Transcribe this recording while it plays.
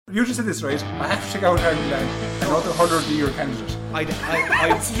You just said this, right? I have to take out Harry Lang, another 100-year candidate.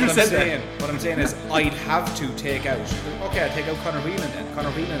 What I'm saying is, I'd have to take out. Okay, I'd take out Conor Whelan then.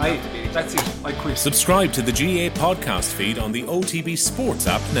 Conor Whelan have to be. That's it. I quit. Subscribe to the GA podcast feed on the OTB Sports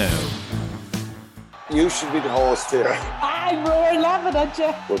app now. You should be the host here. We're laughing at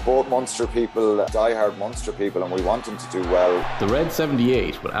you. We're both Munster people, die-hard Munster people, and we want them to do well. The Red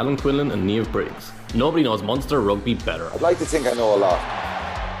 78 with Alan Quinlan and Niamh Briggs. Nobody knows Munster rugby better. I'd like to think I know a lot.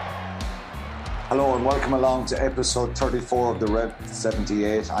 Hello and welcome along to episode 34 of the Red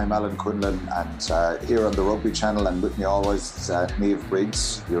 78. I'm Alan Quinlan, and here on the Rugby Channel, and with me always is Niamh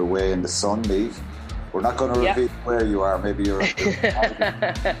Briggs. You're away in the sun, Niamh. We're not going to reveal where you are. Maybe you're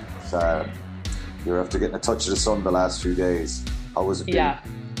you're after getting a touch of the sun the last few days. How was it been? Yeah,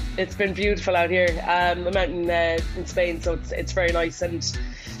 it's been beautiful out here. I'm out in Spain, so it's very nice, and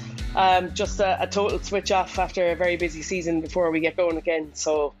just a total switch off after a very busy season before we get going again.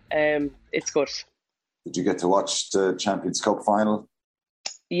 So it's good. Did you get to watch the Champions Cup final?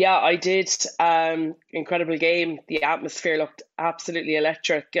 Yeah, I did. Incredible game. The atmosphere looked absolutely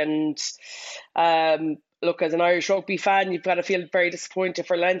electric, and look, as an Irish rugby fan, you've got to feel very disappointed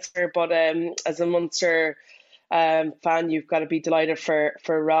for Leinster, but as a Munster fan, you've got to be delighted for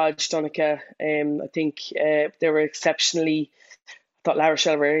Raj Donncha. I think they were exceptionally. I thought La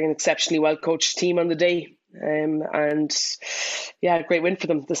Rochelle were an exceptionally well coached team on the day, and yeah, great win for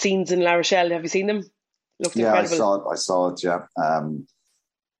them. The scenes in La Rochelle, have you seen them? Looked incredible. I saw it. Yeah.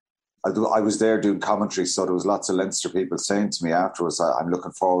 I was there doing commentary, so there was lots of Leinster people saying to me afterwards, "I'm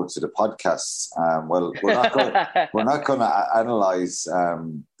looking forward to the podcasts." Well, we're not going to analyse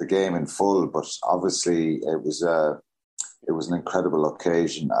the game in full, but obviously it was an incredible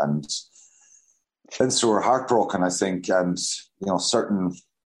occasion, and Leinster were heartbroken, I think, and certain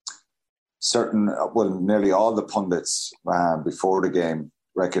nearly all the pundits before the game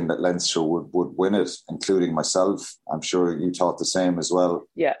reckoned that Leinster would win it, including myself. I'm sure you thought the same as well.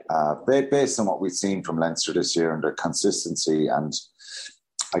 Yeah. Based on what we've seen from Leinster this year and their consistency, and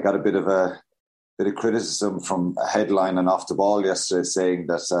I got a bit of criticism from a headline and Off the Ball yesterday saying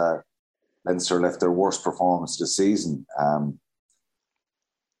that Leinster left their worst performance of the season.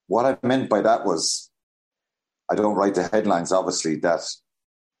 What I meant by that was, I don't write the headlines, obviously, that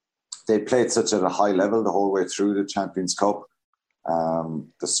they played such at a high level the whole way through the Champions Cup.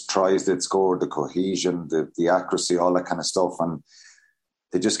 The tries they'd scored, the cohesion, the accuracy, all that kind of stuff, and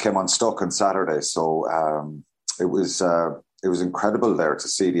they just came unstuck on Saturday. So it was incredible there to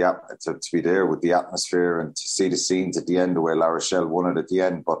see to be there with the atmosphere and to see the scenes at the end, the way La Rochelle won it at the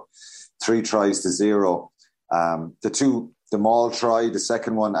end. But 3-0. The Maul try, the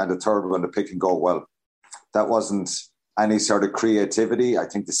second one, and the third one, the pick and go. Well, that wasn't any sort of creativity. I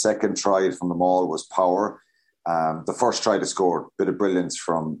think the second try from the Maul was power. The first try to score, bit of brilliance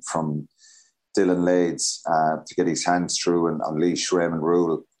from Dylan Lades to get his hands through and unleash Raymond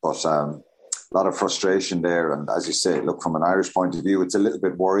Rule. But a lot of frustration there. And as you say, look, from an Irish point of view, it's a little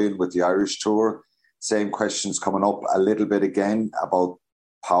bit worrying with the Irish tour. Same questions coming up a little bit again about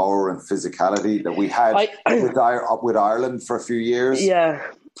power and physicality that we had with Ireland for a few years. Yeah.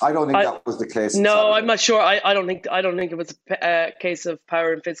 I don't think that was the case. No, Saturday. I'm not sure. I don't think it was a case of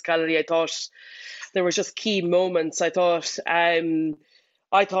power and physicality. I thought there were just key moments. I thought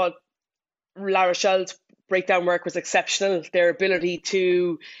La Rochelle's breakdown work was exceptional. Their ability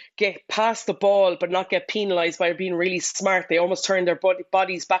to get past the ball but not get penalised by being really smart. They almost turned their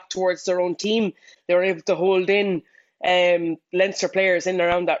bodies back towards their own team. They were able to hold in Leinster players in and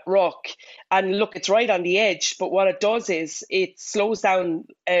around that ruck, and look, it's right on the edge, but what it does is it slows down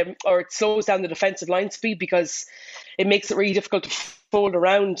the defensive line speed, because it makes it really difficult to fold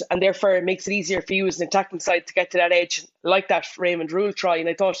around, and therefore it makes it easier for you as an attacking side to get to that edge, like that Raymond Rule try.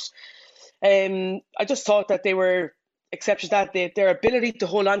 And I just thought that they were exceptions, that their ability to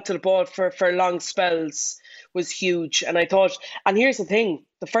hold on to the ball for long spells was huge. And I thought, and here's the thing,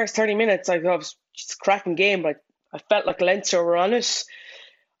 the first 30 minutes I thought was just a cracking game, but I felt like Leinster were on it.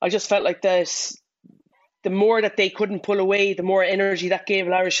 I just felt like that the more that they couldn't pull away, the more energy that gave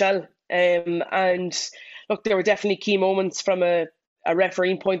La Rochelle. And look, there were definitely key moments from a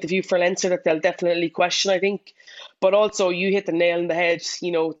refereeing point of view for Leinster that they'll definitely question, I think. But also, you hit the nail on the head.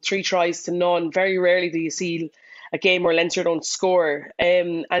 3 tries to none. Very rarely do you see a game where Leinster don't score.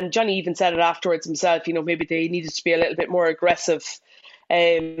 And Johnny even said it afterwards himself. Maybe they needed to be a little bit more aggressive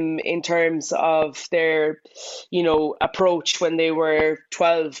in terms of their, approach when they were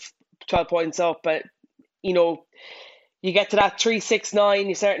 12 points up. But, you get to that 3-6-9,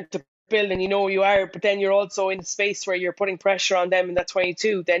 you're starting to build, and you are, but then you're also in a space where you're putting pressure on them in that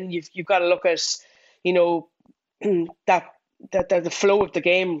 22. Then you've got to look at, that the flow of the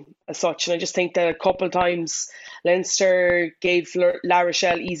game as such. And I just think that a couple of times Leinster gave La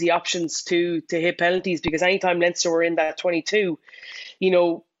Rochelle easy options to hit penalties, because anytime Leinster were in that 22,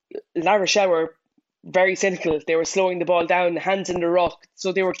 La Rochelle were very cynical. They were slowing the ball down, hands in the ruck.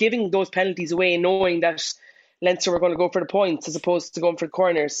 So they were giving those penalties away, knowing that Leinster were going to go for the points as opposed to going for the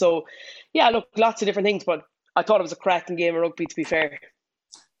corners. So, yeah, look, lots of different things, but I thought it was a cracking game of rugby, to be fair.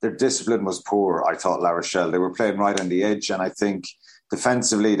 Their discipline was poor, I thought, La Rochelle. They were playing right on the edge, and I think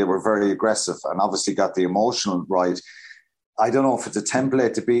defensively they were very aggressive and obviously got the emotional right. I don't know if it's a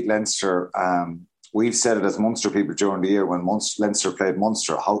template to beat Leinster. We've said it as Munster people during the year when Leinster played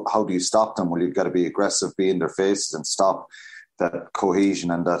Munster. How do you stop them? Well, you've got to be aggressive, be in their faces and stop that cohesion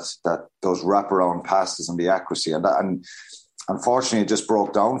and that those wraparound passes and the accuracy. And unfortunately, it just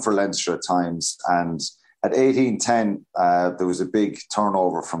broke down for Leinster at times. And at 18-10, there was a big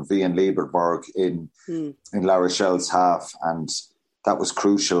turnover from Vian Lieberberg in La Rochelle's half, and that was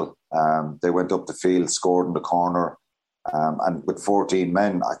crucial. They went up the field, scored in the corner, and with 14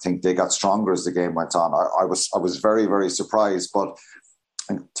 men, I think they got stronger as the game went on. I was very, very surprised. But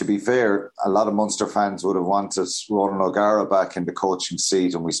to be fair, a lot of Munster fans would have wanted Ronan O'Gara back in the coaching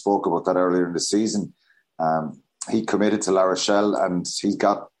seat, and we spoke about that earlier in the season. He committed to La Rochelle, and he's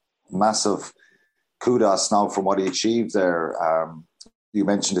got massive kudos now from what he achieved there. You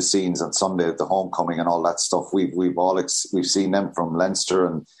mentioned the scenes on Sunday at the homecoming and all that stuff. We've seen them from Leinster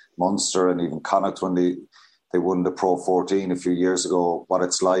and Munster and even Connacht when they won the Pro 14 a few years ago, what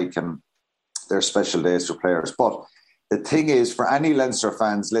it's like, and they're special days for players. But the thing is, for any Leinster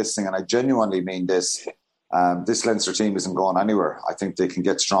fans listening, and I genuinely mean this, this Leinster team isn't going anywhere. I think they can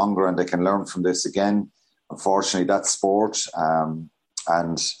get stronger and they can learn from this again. Unfortunately, that's sport.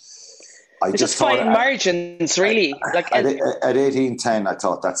 And I just thought fine margins, really. At 18-10, I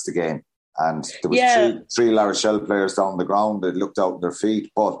thought that's the game. And there was three La Rochelle players down the ground. They looked out on their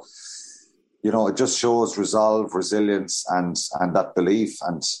feet. But, it just shows resolve, resilience and that belief.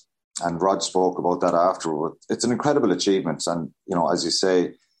 And Rod spoke about that afterward. It's an incredible achievement. And, as you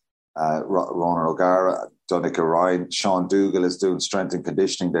say, Ronan O'Gara, Donica Ryan, Sean Dougal is doing strength and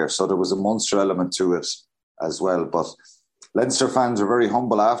conditioning there. So there was a Munster element to it as well. But Leinster fans were very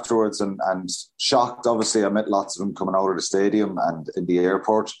humble afterwards and shocked. Obviously, I met lots of them coming out of the stadium and in the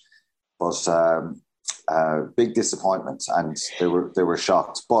airport. But big disappointment, and they were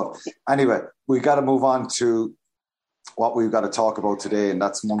shocked. But anyway, we got to move on to what we've got to talk about today, and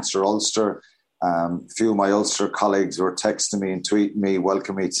that's Munster Ulster. A few of my Ulster colleagues were texting me and tweeting me,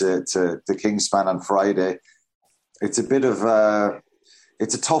 welcome me to the Kingspan on Friday. It's a bit of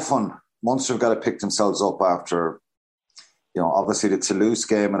it's a tough one. Munster have got to pick themselves up after, obviously the Toulouse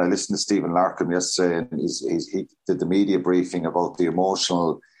game, and I listened to Stephen Larkham yesterday, and he did the media briefing about the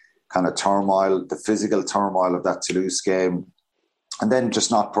emotional kind of turmoil, the physical turmoil of that Toulouse game, and then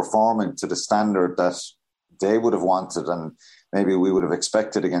just not performing to the standard that they would have wanted and maybe we would have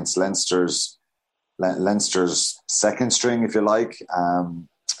expected against Leinster's second string, if you like.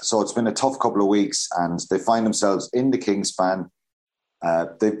 So it's been a tough couple of weeks, and they find themselves in the Kingspan.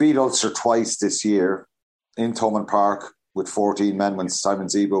 They beat Ulster twice this year in Thomond Park with 14 men when Simon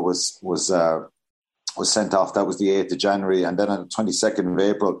Zebo was sent off. That was the 8th of January. And then on the 22nd of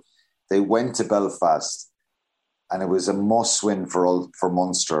April, they went to Belfast, and it was a must-win for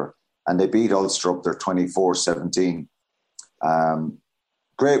Munster. And they beat Ulster up there 24-17.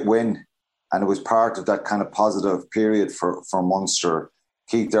 Great win. And it was part of that kind of positive period for Munster.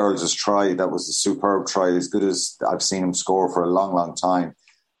 Keith Earls' try, that was a superb try, as good as I've seen him score for a long, long time.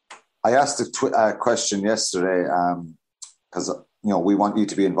 I asked a question yesterday, because we want you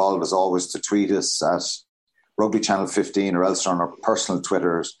to be involved, as always, to tweet us at Rugby Channel 15 or else on our personal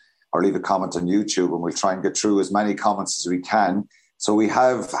Twitters, or leave a comment on YouTube, and we'll try and get through as many comments as we can. So we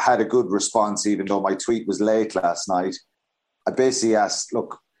have had a good response, even though my tweet was late last night. I basically asked,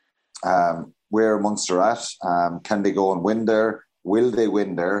 look, where are Munster at? Can they go and win there? Will they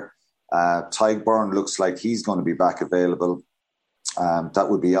win there? Tadhg Beirne looks like he's going to be back available. That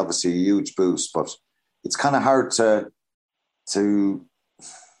would be obviously a huge boost, but it's kind of hard to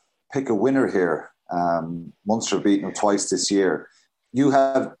pick a winner here. Munster have beaten them twice this year. You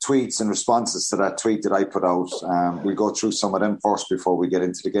have tweets and responses to that tweet that I put out. We'll go through some of them first before we get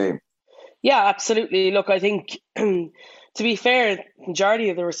into the game. Yeah, absolutely. Look, I think, to be fair, the majority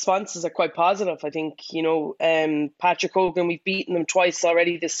of the responses are quite positive. I think, Patrick Hogan, we've beaten them twice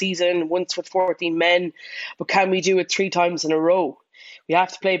already this season, once with 14 men, but can we do it 3 times in a row? We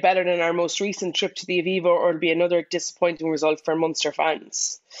have to play better than our most recent trip to the Aviva, or it'll be another disappointing result for Munster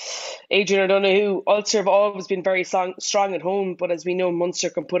fans. Adrian O'Donoghue, Ulster have always been very strong at home, but as we know, Munster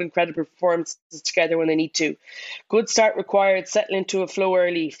can put incredible performances together when they need to. Good start required, settle into a flow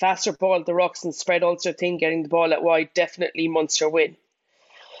early, faster ball at the rucks and spread Ulster thin, getting the ball out wide. Definitely Munster win.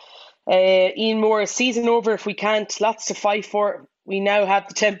 Ian Moore, season over if we can't, lots to fight for. We now have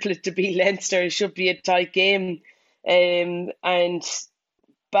the template to beat Leinster. It should be a tight game. And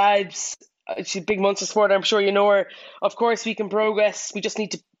Babs, she's a big Munster supporter, I'm sure you know her. Of course we can progress. We just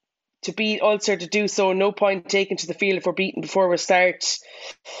need to beat Ulster to do so. No point taking to the field if we're beaten before we start.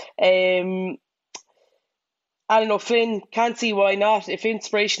 Alan O'Flynn, can't see why not. If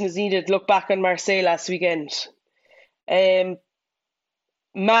inspiration is needed, look back on Marseille last weekend.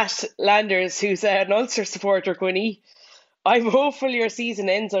 Matt Landers, who's an Ulster supporter, Quinny, I'm hopeful your season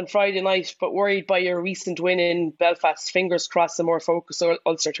ends on Friday night, but worried by your recent win in Belfast. Fingers crossed a more focused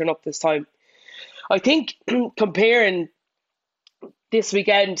Ulster turn up this time. I think comparing this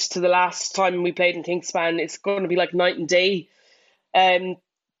weekend to the last time we played in Kingspan, it's going to be like night and day. You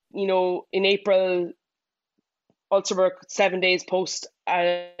know, in April, Ulster were 7 days post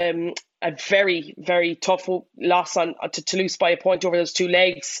a very, very tough loss to Toulouse by a point over those two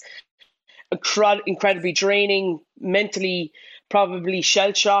legs. Incredibly draining, mentally probably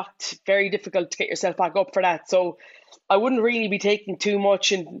shell-shocked, very difficult to get yourself back up for that. So I wouldn't really be taking too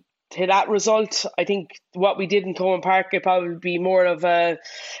much into that result. I think what we did in Thomond Park would probably be more of a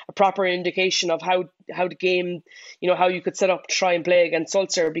proper indication of how the game, you know, how you could set up to try and play against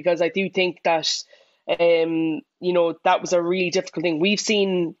Ulster, because I do think that, you know, that was a really difficult thing. We've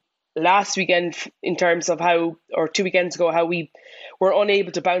seen last weekend in terms of how, or 2 weekends ago, how we were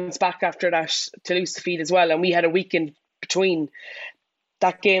unable to bounce back after that Toulouse defeat as well. And we had a week in between.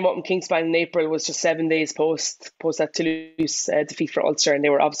 That game up in Kingspan in April was just 7 days post that Toulouse defeat for Ulster, and they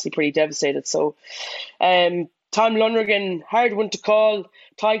were obviously pretty devastated. So Tom Lundgren, hard one to call.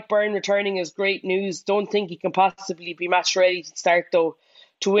 Tyke Byrne returning is great news. Don't think he can possibly be match ready to start though.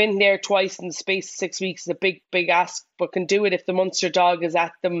 To win there twice in the space of 6 weeks is a big, big ask, but can do it if the Munster dog is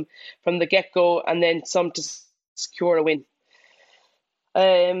at them from the get-go and then some to secure a win.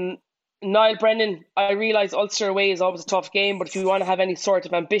 Niall Brennan, I realise Ulster away is always a tough game, but if we want to have any sort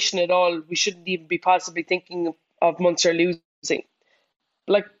of ambition at all, we shouldn't even be possibly thinking of Munster losing.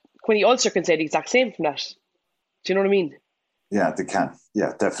 Like, Quinny, Ulster can say the exact same from that. Do you know what I mean? Yeah, they can.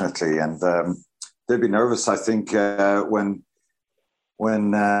 Yeah, definitely. And they'll be nervous, I think, when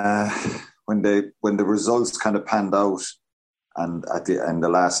the results kind of panned out, and in the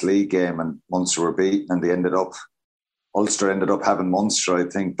last league game, and Munster were beaten, and Ulster ended up having Munster. I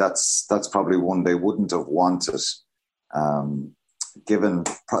think that's probably one they wouldn't have wanted, given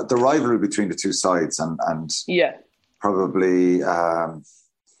the rivalry between the two sides, and probably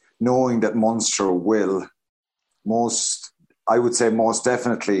knowing that Munster will most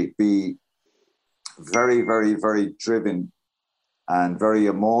definitely be very, very, very driven and very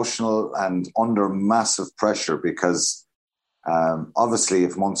emotional and under massive pressure, because obviously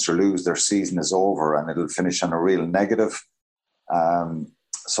if Munster lose, their season is over and it'll finish on a real negative.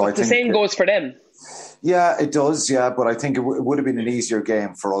 So I think the same goes for them. Yeah, it does. Yeah, but I think it would have been an easier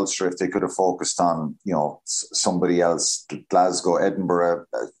game for Ulster if they could have focused on, you know, somebody else, Glasgow, Edinburgh,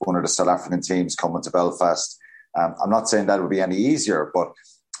 one of the South African teams coming to Belfast. I'm not saying that would be any easier, but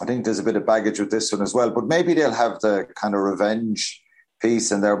I think there's a bit of baggage with this one as well. But maybe they'll have the kind of revenge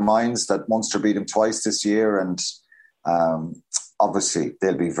piece in their minds that Munster beat them twice this year, and obviously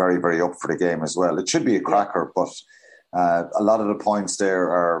they'll be very, very up for the game as well. It should be a cracker, but a lot of the points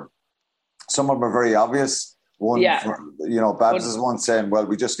there are, some of them are very obvious. One, Babs is one saying, well,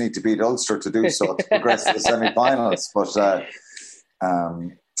 we just need to beat Ulster to do so, to progress to the semi-finals. But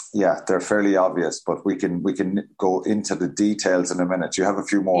they're fairly obvious, but we can go into the details in a minute. You have a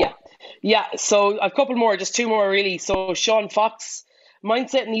few more. Yeah, so a couple more, just two more really. So Sean Fox,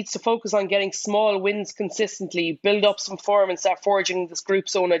 mindset needs to focus on getting small wins consistently, build up some form and start forging this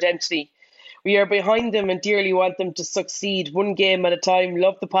group's own identity. We are behind them and dearly want them to succeed, one game at a time.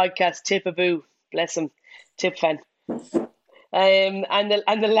 Love the podcast, Tip Aboo. Bless him. Tip fan. And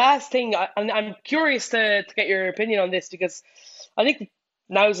the last thing, I'm curious to get your opinion on this, because I think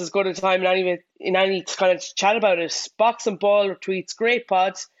now's as good a time in any kind of chat about it. Box and Ball retweets, great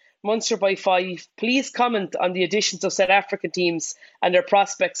pod, Munster by 5. Please comment on the additions of South African teams and their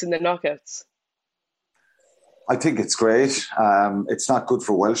prospects in the knockouts. I think it's great. It's not good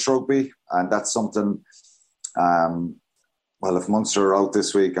for Welsh rugby, and that's something. Well, if Munster are out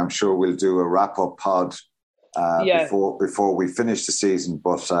this week, I'm sure we'll do a wrap-up pod before we finish the season.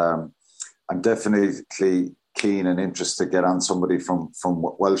 But I'm definitely keen and interested to get on somebody from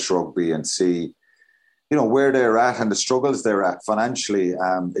Welsh rugby and see, where they're at and the struggles they're at financially.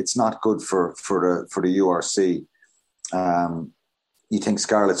 It's not good for the URC. You think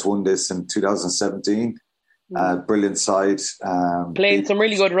Scarlets won this in 2017? Brilliant side. Playing some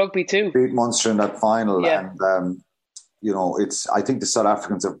really good rugby too. Beat Munster in that final. Yeah. And, I think the South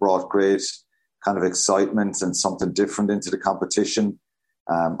Africans have brought great kind of excitement and something different into the competition.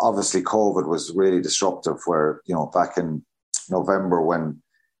 Obviously, COVID was really disruptive where, back in November when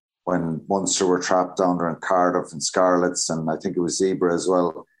Munster were trapped down there in Cardiff and Scarlets, and I think it was Zebra as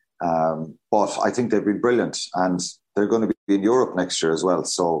well. But I think they've been brilliant, and they're going to be in Europe next year as well.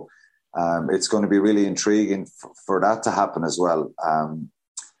 So it's going to be really intriguing for that to happen as well.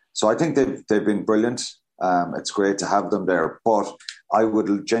 So I think they've been brilliant. It's great to have them there. But I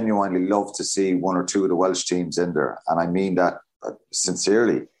would genuinely love to see one or two of the Welsh teams in there. And I mean that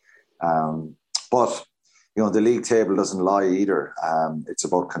sincerely. But, the league table doesn't lie either. It's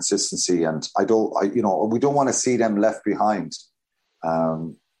about consistency. And we don't want to see them left behind.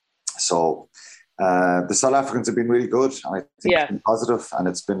 So the South Africans have been really good. And I think it's been positive and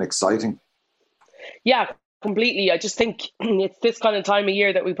it's been exciting. Yeah, completely. I just think it's this kind of time of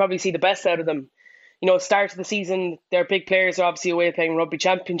year that we probably see the best out of them. Start of the season, their big players are obviously away playing rugby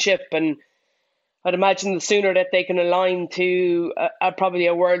championship, and I'd imagine the sooner that they can align to probably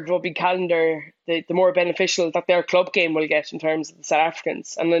a World Rugby calendar, the more beneficial that their club game will get in terms of the South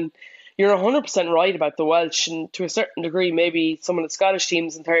Africans. And then you're 100% right about the Welsh, and to a certain degree, maybe some of the Scottish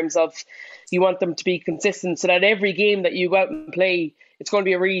teams, in terms of you want them to be consistent so that every game that you go out and play, it's going to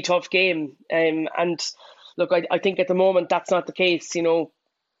be a really tough game. And look, I think at the moment that's not the case.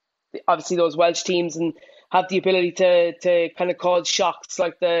 Obviously those Welsh teams and have the ability to kind of cause shocks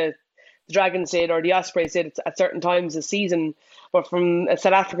like the Dragons did or the Ospreys did at certain times this season. But from a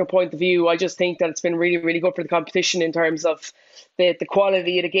South Africa point of view, I just think that it's been really, really good for the competition in terms of the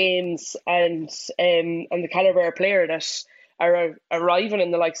quality of the games and the calibre of player that are arriving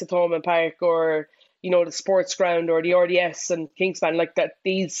in the likes of Thomond Park or, the Sports Ground or the RDS and Kingspan, like that.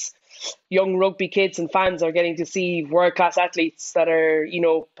 These young rugby kids and fans are getting to see world-class athletes that are,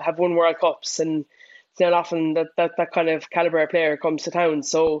 have won World Cups, and it's not often that kind of calibre player comes to town.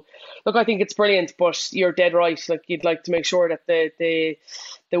 So, look, I think it's brilliant, but you're dead right. Like, you'd like to make sure that the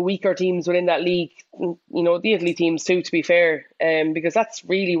weaker teams within that league, the Italy teams too, to be fair, because that's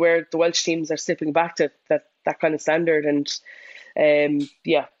really where the Welsh teams are slipping back to that kind of standard. And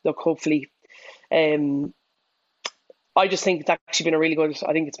look, hopefully, I just think it's actually been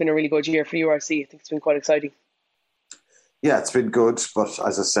it's been a really good year for URC. I think it's been quite exciting. Yeah, it's been good. But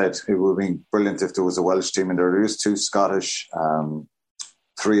as I said, it would have been brilliant if there was a Welsh team in there. There is 2 Scottish,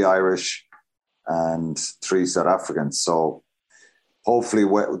 3 Irish and 3 South Africans. So hopefully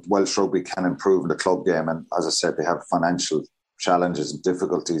Welsh rugby can improve in the club game. And as I said, they have financial challenges and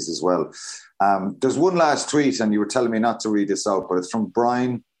difficulties as well. There's one last tweet, and you were telling me not to read this out, but it's from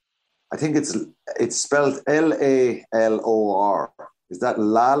Brian. I think it's spelled Lalor. Is that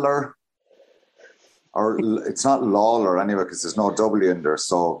Lalor? Or it's not Lawler anyway, because there's no W in there.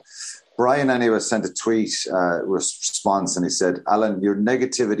 So Brian anyway sent a tweet response, and he said, "Alan, your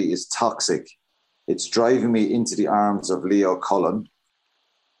negativity is toxic. It's driving me into the arms of Leo Cullen."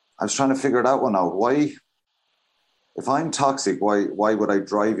 I was trying to figure that one out. Why, if I'm toxic, why would I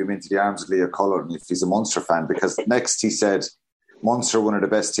drive him into the arms of Leo Cullen if he's a Munster fan? Because next he said, Munster, one of the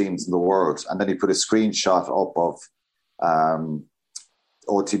best teams in the world. And then he put a screenshot up of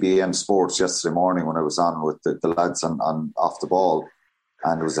OTBM Sports yesterday morning when I was on with the lads on Off the Ball.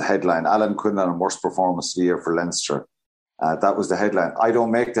 And it was a headline, Alan Quinlan, worst performance of the year for Leinster. That was the headline. I don't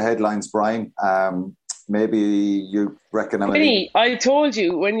make the headlines, Brian. Maybe you reckon I told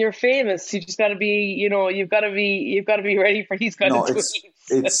you, when you're famous, you just got to be, you've got to be ready for these kind of tweets.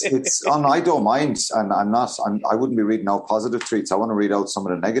 It's I don't mind, and I wouldn't be reading out positive tweets. I want to read out some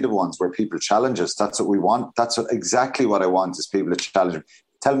of the negative ones where people challenge us. That's what we want. That's exactly what I want, is people to challenge me.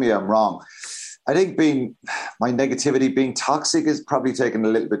 Tell me I'm wrong. I think my negativity being toxic is probably taken a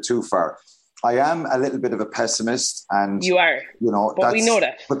little bit too far. I am a little bit of a pessimist, and you are, but we know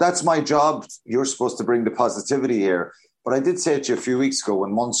that. But that's my job. You're supposed to bring the positivity here. But I did say to you a few weeks ago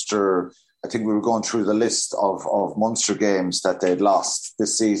when Munster, I think we were going through the list of Munster games that they'd lost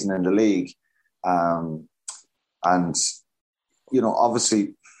this season in the league. And,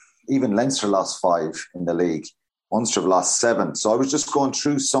 obviously, even Leinster lost 5 in the league. Munster have lost 7. So I was just going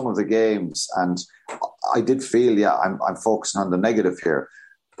through some of the games, and I did feel, I'm focusing on the negative here.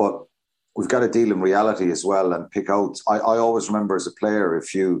 But we've got to deal in reality as well and pick out. I always remember as a player,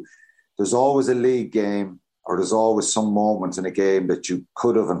 there's always a league game or there's always some moment in a game that you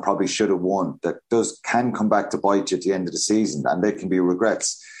could have and probably should have won that can come back to bite you at the end of the season, and they can be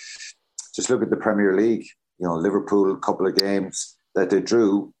regrets. Just look at the Premier League. Liverpool, a couple of games that they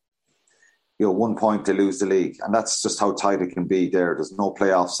drew, 1 point they lose the league. And that's just how tight it can be there. There's no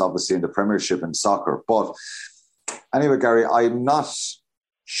playoffs, obviously, in the Premiership and soccer. But anyway, Gary, I'm not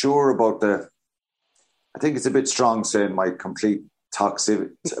sure about I think it's a bit strong saying my complete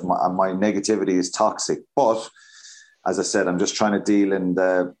my negativity is toxic. But as I said, I'm just trying to deal in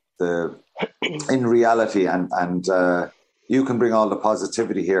in reality, and you can bring all the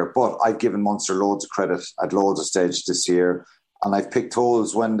positivity here. But I've given Munster loads of credit at loads of stages this year, and I've picked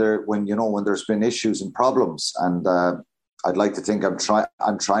holes when there's been issues and problems. And I'd like to think I'm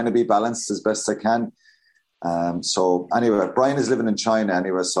trying to be balanced as best I can. So anyway, Brian is living in China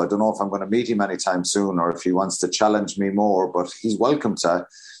anyway, so I don't know if I'm going to meet him anytime soon or if he wants to challenge me more, but he's welcome to,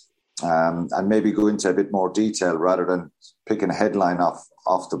 and maybe go into a bit more detail rather than picking a headline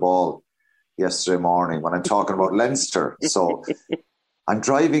off the ball yesterday morning when I'm talking about Leinster. So I'm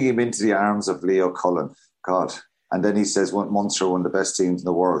driving him into the arms of Leo Cullen. God. And then he says, Munster are one of the best teams in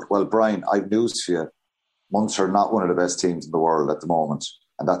the world. Well, Brian, I've news for you. Munster are not one of the best teams in the world at the moment.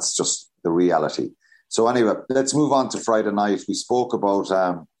 And that's just the reality. So anyway, let's move on to Friday night. We spoke about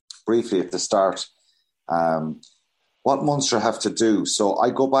briefly at the start what Munster have to do. So I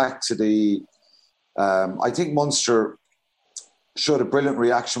go back to I think Munster showed a brilliant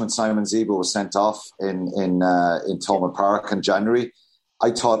reaction when Simon Zebo was sent off in Thomond Park in January.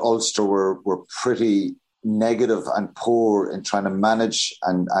 I thought Ulster were pretty negative and poor in trying to manage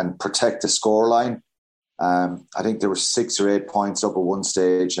and protect the scoreline. I think there were 6 or 8 points up at one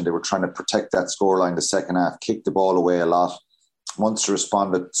stage, and they were trying to protect that scoreline the second half, kicked the ball away a lot. Munster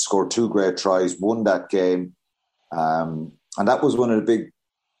responded, scored 2 great tries, won that game. And that was one of the big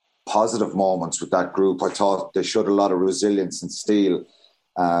positive moments with that group. I thought they showed a lot of resilience and steel.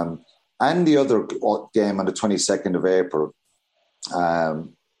 And the other game on the 22nd of April,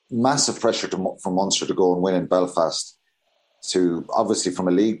 massive pressure for Munster to go and win in Belfast, to obviously from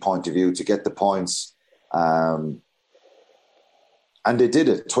a league point of view, to get the points. And they did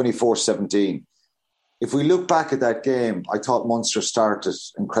it, 24-17. If we look back at that game, I thought Munster started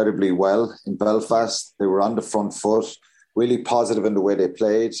incredibly well in Belfast. They were on the front foot, really positive in the way they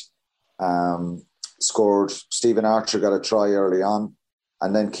played. Scored, Stephen Archer got a try early on,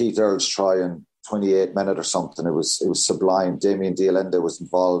 and then Keith Earls' try in 28 minutes or something. It was sublime. Damien Dialende was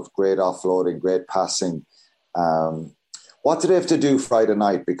involved, great offloading, great passing. What do they have to do Friday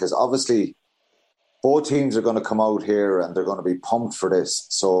night? Because obviously both teams are going to come out here and they're going to be pumped for this.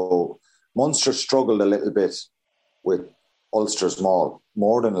 So Munster struggled a little bit with Ulster's maul,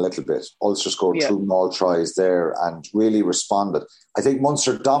 more than a little bit. Ulster scored 2 maul tries there and really responded. I think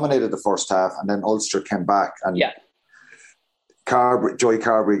Munster dominated the first half, and then Ulster came back, and Joey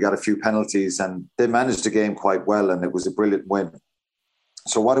Carberry got a few penalties, and they managed the game quite well, and it was a brilliant win.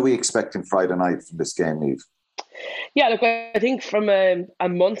 So what are we expecting Friday night from this game, Niamh? Yeah, look, I think from a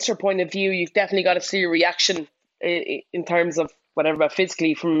Munster point of view, you've definitely got to see a reaction in terms of whatever,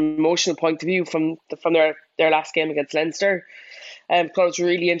 physically, from an emotional point of view, from their last game against Leinster. I thought it was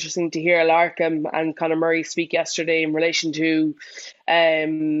really interesting to hear Larkham and Conor Murray speak yesterday in relation to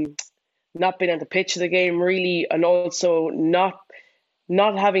not being at the pitch of the game, really, and also not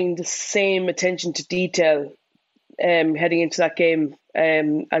having the same attention to detail heading into that game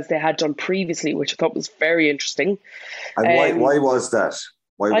as they had done previously, which I thought was very interesting. And why was that?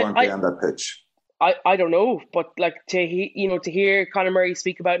 Why weren't they on that pitch? I don't know, but like to hear Conor Murray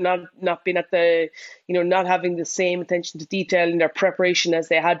speak about not being at the, not having the same attention to detail in their preparation as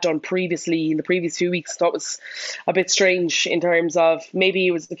they had done previously in the previous few weeks, I thought was a bit strange in terms of maybe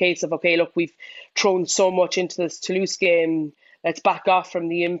it was the case of, okay, look, we've thrown so much into this Toulouse game, let's back off from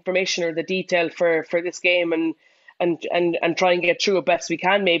the information or the detail for this game and try and get through it best we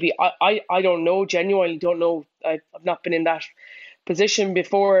can. Maybe I don't know, genuinely don't know. I've not been in that position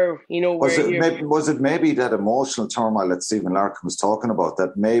before, was it maybe that emotional turmoil that Stephen Larkham was talking about,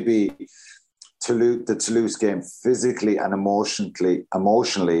 that maybe the Toulouse game physically and emotionally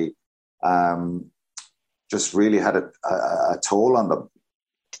just really had a toll on them?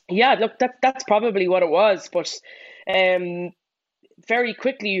 Yeah, look, that's probably what it was, but very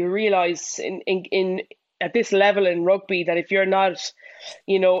quickly you realise in at this level in rugby that if you're not,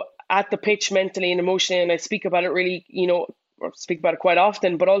 at the pitch mentally and emotionally, and I speak about it really, or speak about it quite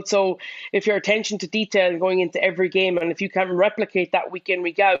often, but also if your attention to detail going into every game, and if you can replicate that week in,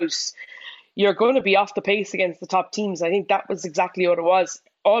 week out, you're going to be off the pace against the top teams. I think that was exactly what it was,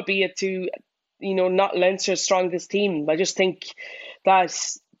 albeit to, not Leinster's strongest team. I just think that,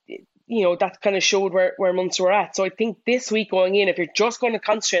 that kind of showed where Munster were at. So I think this week going in, if you're just going to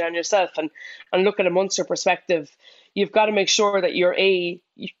concentrate on yourself and look at a Munster perspective, you've got to make sure that your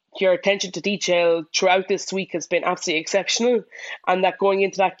attention to detail throughout this week has been absolutely exceptional, and that going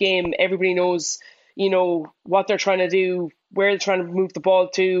into that game, everybody knows, what they're trying to do, where they're trying to move the ball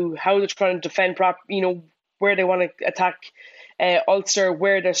to, how they're trying to defend where they want to attack Ulster,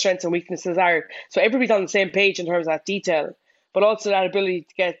 where their strengths and weaknesses are. So everybody's on the same page in terms of that detail, but also that ability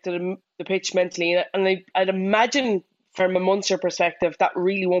to get to the pitch mentally. And I'd imagine from a Munster perspective, that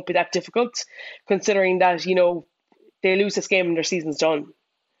really won't be that difficult, considering that, they lose this game and their season's done.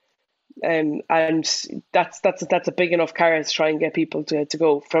 And that's a big enough carrot to try and get people to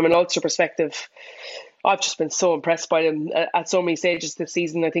go. From an Ulster perspective, I've just been so impressed by them at so many stages this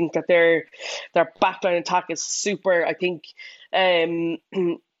season. I think that their backline attack is super. I think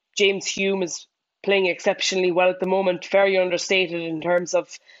James Hume is playing exceptionally well at the moment, very understated in terms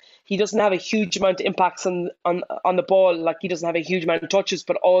of he doesn't have a huge amount of impacts on the ball. Like, he doesn't have a huge amount of touches,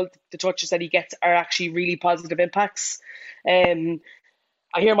 but all the touches that he gets are actually really positive impacts.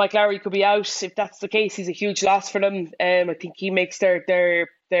 I hear Mike Lowry could be out. If that's the case, he's a huge loss for them. I think he makes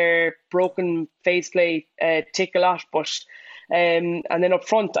their broken phase play tick a lot. But and then up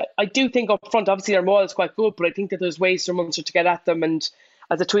front, I do think up front, obviously their maul is quite good, but I think that there's ways for Munster to get at them. And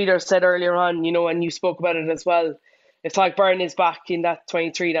as the tweeter said earlier on, and you spoke about it as well, if Tadhg Beirne is back in that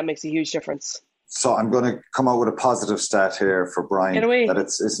 23, that makes a huge difference. So I'm going to come out with a positive stat here for Brian, that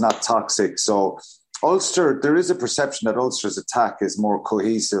it's not toxic. So Ulster, there is a perception that Ulster's attack is more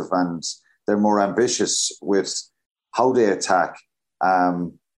cohesive and they're more ambitious with how they attack.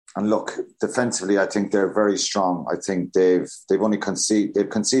 And look, defensively, I think they're very strong. I think they've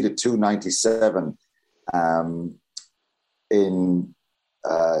conceded 297 in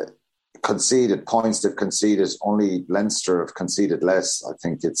conceded points. They've conceded, only Leinster have conceded less. I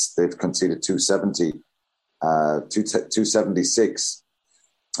think they've conceded 270, 276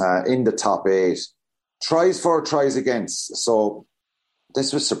 in the top 8. Tries for, tries against. So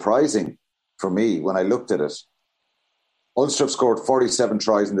this was surprising for me when I looked at it. Ulster have scored 47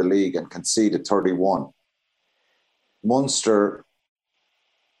 tries in the league and conceded 31. Munster,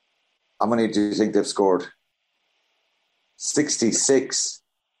 how many do you think they've scored? 66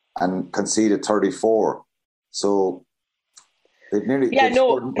 and conceded 34. So they've nearly... Yeah,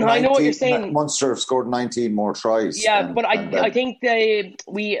 no, I know what you're saying. Munster have scored 19 more tries. Yeah, but I think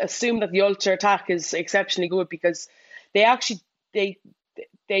we assume that the Ulster attack is exceptionally good because they actually...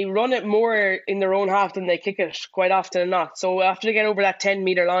 They run it more in their own half than they kick it quite often and not. So after they get over that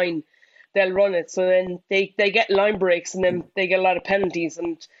 10-metre line, they'll run it. So then they get line breaks and then they get a lot of penalties.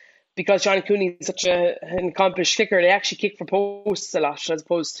 And because John Cooney is such an accomplished kicker, they actually kick for posts a lot as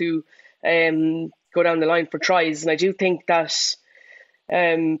opposed to go down the line for tries. And I do think that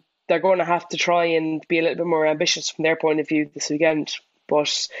they're going to have to try and be a little bit more ambitious from their point of view this weekend.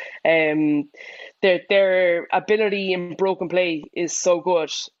 But their ability in broken play is so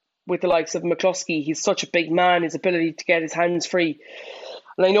good with the likes of McCluskey. He's such a big man, his ability to get his hands free.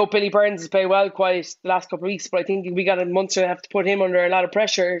 And I know Billy Burns has played well quite the last couple of weeks, but I think we got a Munster have to put him under a lot of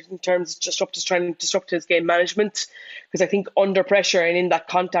pressure in terms of trying to disrupt his game management. Because I think under pressure and in that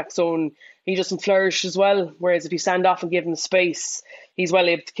contact zone, he doesn't flourish as well. Whereas if you stand off and give him space, he's well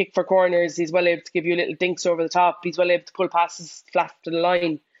able to kick for corners. He's well able to give you little dinks over the top. He's well able to pull passes flat to the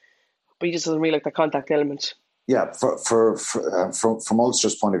line. But he just doesn't really like the contact element. Yeah, from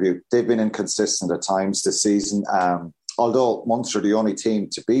Ulster's point of view, they've been inconsistent at times this season. Although Munster are the only team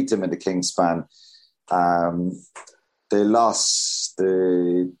to beat them in the Kingspan, they lost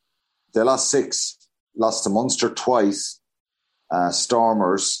 6. Lost to Munster twice,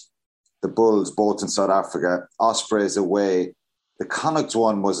 Stormers, the Bulls, both in South Africa, Ospreys away. The Connacht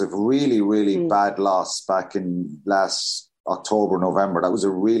one was a really, really bad loss back in last October, November. That was a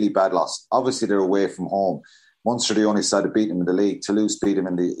really bad loss. Obviously, they're away from home. Munster, the only side to beat them in the league. Toulouse beat them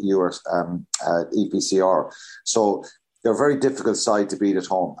in the EPCR. So they're a very difficult side to beat at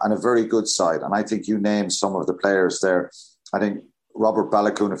home and a very good side. And I think you named some of the players there. I think Robert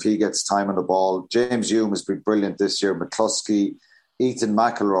Balakoon, if he gets time on the ball. James Hume has been brilliant this year. McCluskey, Ethan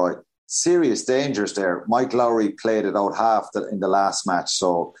McElroy. Serious dangers there. Mike Lowry played it out half in the last match.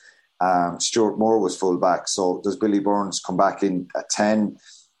 So Stuart Moore was full back. So does Billy Burns come back in at 10?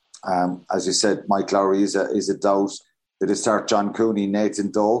 As you said, Mike Lowry is a doubt. Did they start John Cooney,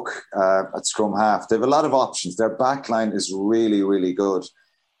 Nathan Doak at scrum half? They have a lot of options. Their backline is really, really good.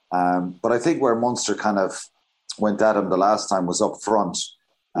 But I think where Munster kind of went at him the last time was up front.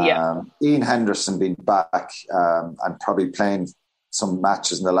 Ian Henderson being back and probably playing some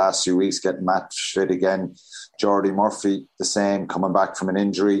matches in the last few weeks, getting match fit again. Jordy Murphy, the same, coming back from an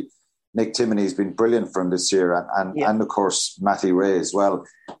injury. Nick Timoney's been brilliant for him this year, and of course Matty Ray as well.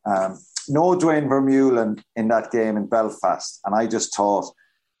 No Dwayne Vermeulen in that game in Belfast, and I just thought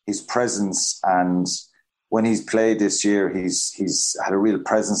his presence, and when he's played this year, he's had a real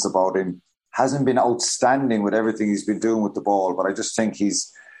presence about him. Hasn't been outstanding with everything he's been doing with the ball, but I just think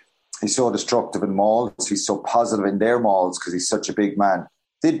he's so destructive in mauls. He's so positive in their mauls because he's such a big man.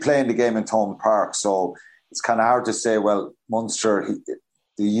 Did play in the game in Thomond Park, so it's kind of hard to say, well, Munster,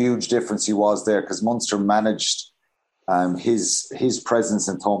 the huge difference he was there, because Munster managed his presence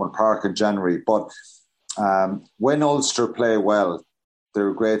in Thomond Park in January. But when Ulster play well, they're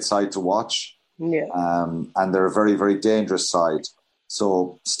a great side to watch. Yeah. And they're a very, very dangerous side.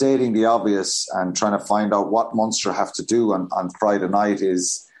 So stating the obvious and trying to find out what Munster have to do on Friday night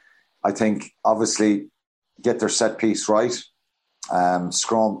is, I think, obviously get their set piece right,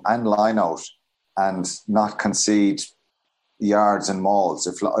 scrum and line out, and not concede yards and mauls.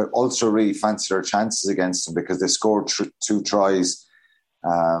 If Ulster really fancy their chances against them, because they scored 2 tries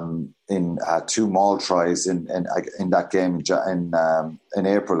in 2 maul tries in that game in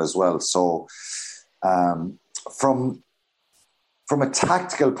April as well. So from a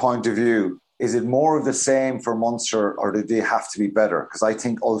tactical point of view, is it more of the same for Munster, or do they have to be better? Because I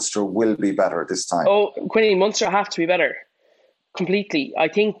think Ulster will be better this time. Oh, Quinny, Munster have to be better. Completely. I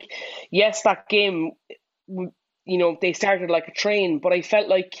think, yes, that game, they started like a train, but I felt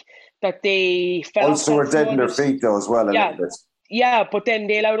like that they fell Ulster were dead in their feet though as well a little bit. Yeah, but then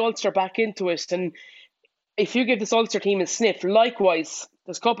they allowed Ulster back into it. And if you give this Ulster team a sniff, likewise,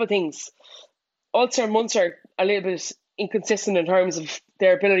 there's a couple of things. Ulster and Munster a little bit inconsistent in terms of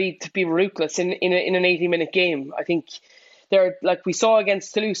their ability to be ruthless in an 80-minute game. I think they're, like we saw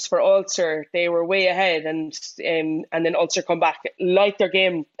against Toulouse for Ulster, they were way ahead, and then Ulster come back like their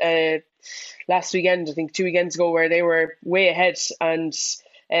game last weekend, I think 2 weekends ago, where they were way ahead and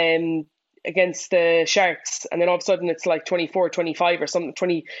against the Sharks, and then all of a sudden it's like 24-25 or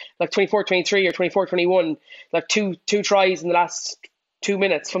something, like 24-23 or 24-21, like two tries in the last 2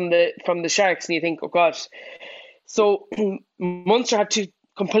 minutes from the Sharks, and you think, oh God. So Munster have to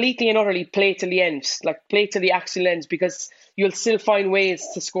completely and utterly play till the end, like play till the actual end, because you'll still find ways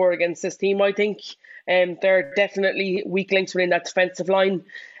to score against this team, I think. There are definitely weak links within that defensive line.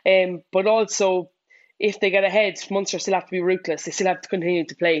 But also, if they get ahead, Munster still have to be ruthless. They still have to continue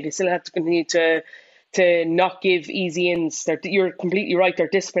to play. They still have to continue to not give easy ins. You're completely right. Their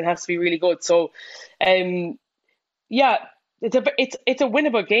discipline has to be really good. So, yeah, it's a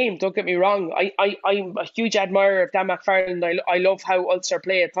winnable game. Don't get me wrong. I'm a huge admirer of Dan McFarland. I love how Ulster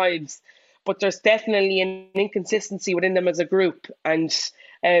play at times, but there's definitely an inconsistency within them as a group, and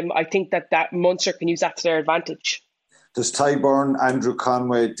I think that Munster can use that to their advantage. Does Ty Byrne, Andrew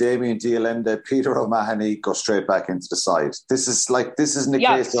Conway, Damien Dialende, Peter O'Mahony go straight back into the side? This isn't a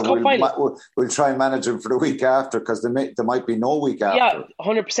case of we'll try and manage them for the week after, because there might be no week after. Yeah,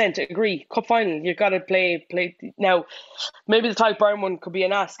 100% agree. Cup final, you've got to play now. Maybe the Ty Byrne one could be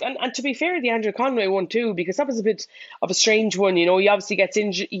an ask, and to be fair, the Andrew Conway one too, because that was a bit of a strange one. He obviously gets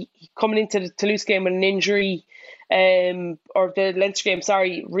injured coming into the Toulouse game with an injury. Or the Leinster game,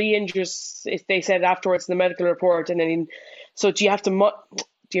 re-injures, if they said afterwards in the medical report, and then so do you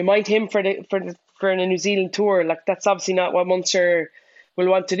mind him for the New Zealand tour? Like, that's obviously not what Munster will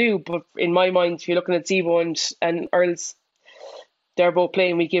want to do. But in my mind, if you're looking at Zebo and Earls, they're both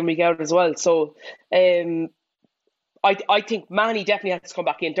playing week in, week out as well. So I think Mahoney definitely has to come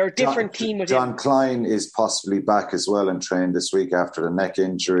back in. They're a different team with John Klein is possibly back as well and trained this week after the neck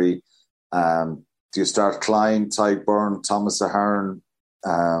injury. Do you start Klein, Ty Byrne, Thomas Ahern?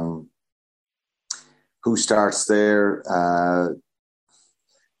 Who starts there?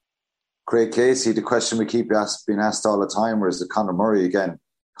 Craig Casey, the question we keep being asked all the time, or is it Conor Murray again?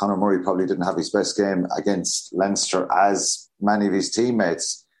 Conor Murray probably didn't have his best game against Leinster, as many of his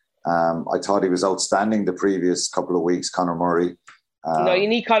teammates. I thought he was outstanding the previous couple of weeks, Conor Murray. No, you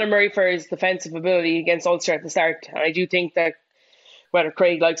need Conor Murray for his defensive ability against Ulster at the start. And I do think that, whether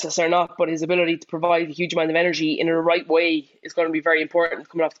Craig likes us or not, but his ability to provide a huge amount of energy in a right way is going to be very important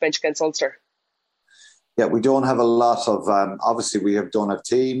coming off the bench against Ulster. Yeah, we don't have a lot of, obviously don't have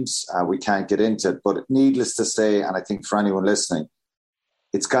teams, we can't get into it, but needless to say, and I think for anyone listening,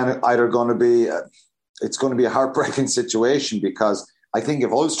 it's going to be a heartbreaking situation, because I think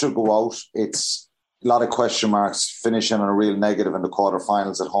if Ulster go out, it's a lot of question marks, finishing on a real negative in the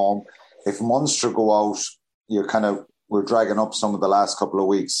quarterfinals at home. If Munster go out, we're dragging up some of the last couple of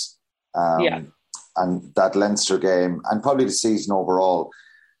weeks. And that Leinster game, and probably the season overall,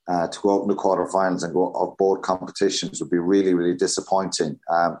 to go out in the quarterfinals and go of both competitions would be really, really disappointing.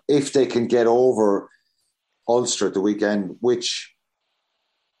 If they can get over Ulster at the weekend, which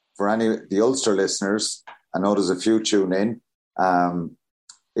for any the Ulster listeners, I know there's a few tune in.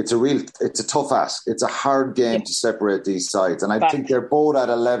 It's a tough ask. It's a hard game to separate these sides, and I think they're both at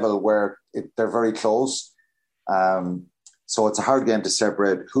a level where they're very close. So it's a hard game to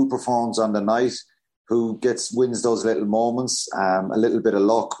separate who performs on the night, who wins those little moments, a little bit of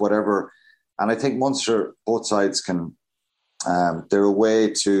luck, whatever. And I think Munster, both sides can. They're away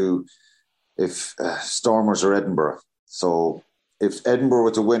to Stormers or Edinburgh. So if Edinburgh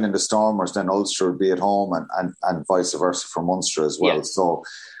were to win in the Stormers, then Ulster would be at home, and vice versa for Munster as well. Yeah. So,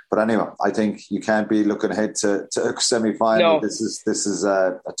 but anyway, I think you can't be looking ahead to a semi-final. No. This is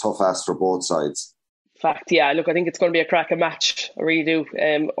a tough ask for both sides. Fact, yeah. Look, I think it's going to be a cracking match. I really do.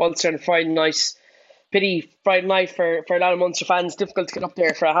 Ulster on Friday night. Pity Friday night for a lot of Munster fans. Difficult to get up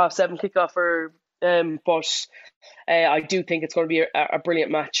there for a 7:30 kickoff. But I do think it's going to be a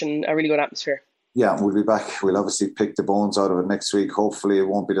brilliant match and a really good atmosphere. Yeah, we'll be back. We'll obviously pick the bones out of it next week. Hopefully it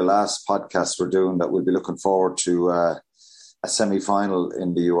won't be the last podcast we're doing, that we'll be looking forward to a semi-final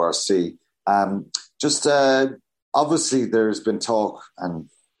in the URC. Obviously there's been talk, and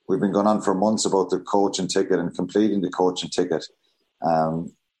we've been going on for months about the coaching ticket and completing the coaching ticket.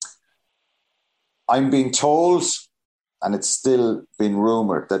 I'm being told, and it's still been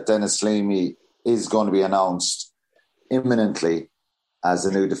rumoured, that Dennis Leamy is going to be announced imminently as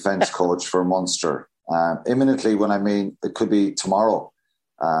a new defence coach for Munster. Imminently, when I mean it could be tomorrow.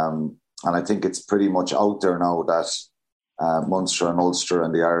 And I think it's pretty much out there now that Munster and Ulster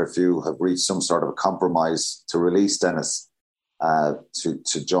and the RFU have reached some sort of a compromise to release Dennis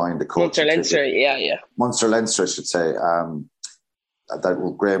to join the coaching ticket. Munster-Leinster, yeah. Munster-Leinster, I should say.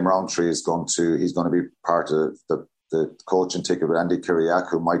 That Graham Rowntree he's going to be part of the coaching ticket with Andy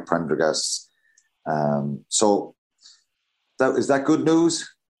Kyriakou, Mike Prendergast. So is that good news?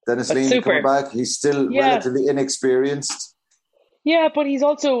 Dennis Leamy coming back. He's still relatively inexperienced. Yeah, but he's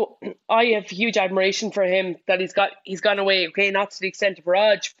also, I have huge admiration for him that he's gone away. Okay, not to the extent of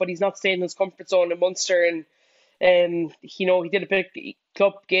Raj, but he's not staying in his comfort zone in Munster, and he did a big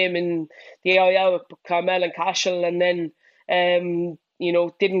club game in the AIL with Carmel and Cashel, and then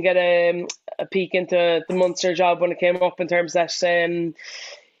didn't get a peek into the Munster job when it came up in terms of that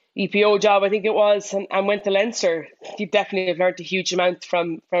EPO job, I think it was, and went to Leinster. He definitely have learned a huge amount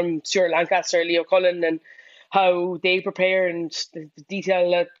from Stuart Lancaster, Leo Cullen, and how they prepare and the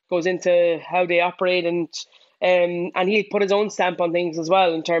detail that goes into how they operate, and he put his own stamp on things as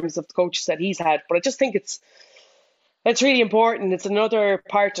well in terms of the coaches that he's had. But I just think it's really important. It's another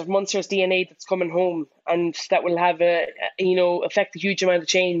part of Munster's DNA that's coming home, and that will have affect a huge amount of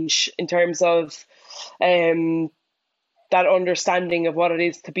change in terms of that understanding of what it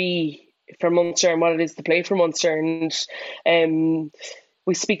is to be for Munster and what it is to play for Munster. And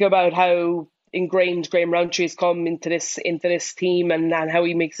we speak about how ingrained Graham Rowntree has come into this team and how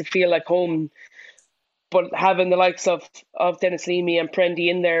he makes it feel like home. But having the likes of Dennis Leamy and Prendy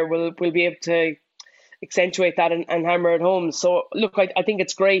in there will be able to accentuate that and hammer it home. So look, I think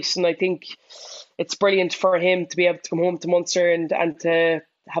it's great, and I think it's brilliant for him to be able to come home to Munster and to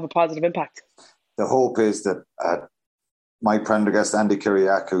have a positive impact. The hope is that Mike Prendergast, Andy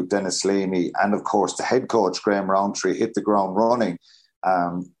Kyriakou, Dennis Leamy, and of course the head coach Graham Rowntree hit the ground running.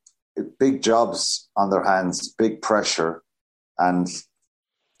 Big jobs on their hands, big pressure, and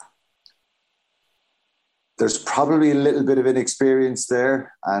there's probably a little bit of inexperience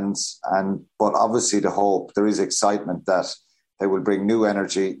there, but obviously the hope, there is excitement that they will bring new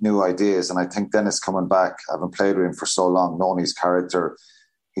energy, new ideas. And I think Dennis coming back, having played with him for so long, knowing his character,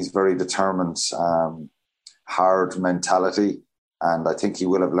 he's very determined, hard mentality, and I think he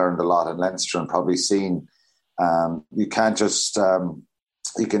will have learned a lot in Leinster and probably seen. You can't just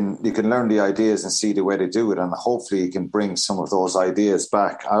you can learn the ideas and see the way they do it, and hopefully you can bring some of those ideas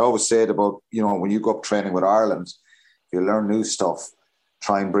back. I always say it about when you go up training with Ireland, you learn new stuff,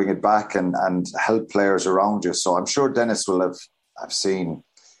 try and bring it back and help players around you. So I'm sure Dennis will have seen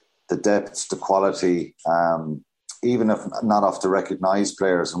the depth, the quality, even if not off the recognised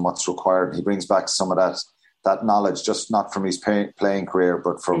players and what's required. He brings back some of that knowledge, just not from his playing career,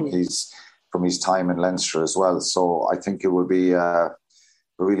 but from his time in Leinster as well. So I think it will be a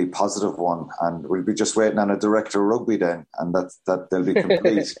really positive one, and we'll be just waiting on a director of rugby then, and that they'll be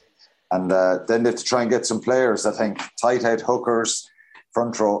complete. And then they have to try and get some players, I think, tight head hookers,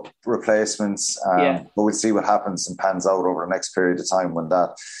 front row replacements. But we'll see what happens and pans out over the next period of time when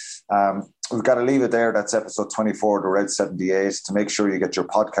that. We've got to leave it there. That's episode 24 of the Red 78. To make sure you get your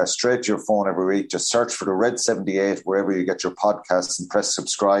podcast straight to your phone every week, just search for the Red 78 wherever you get your podcasts and press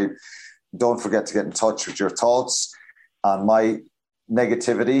subscribe. Don't forget to get in touch with your thoughts on my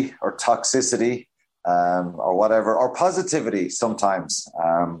negativity or toxicity or whatever, or positivity sometimes.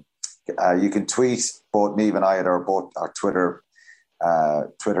 You can tweet both Niamh and I at our Twitter,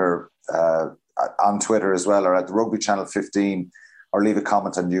 on Twitter as well, or at the Rugby Channel 15, or leave a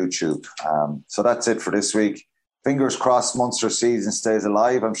comment on YouTube. So that's it for this week. Fingers crossed Munster season stays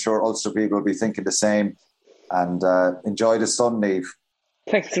alive. I'm sure Ulster people will be thinking the same. And enjoy the sun, Niamh.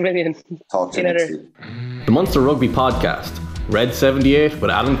 Thanks a million. Talk to you next week. The Munster Rugby Podcast. Red 78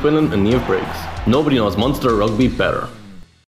 with Alan Quinlan and Niamh Briggs. Nobody knows Munster Rugby better.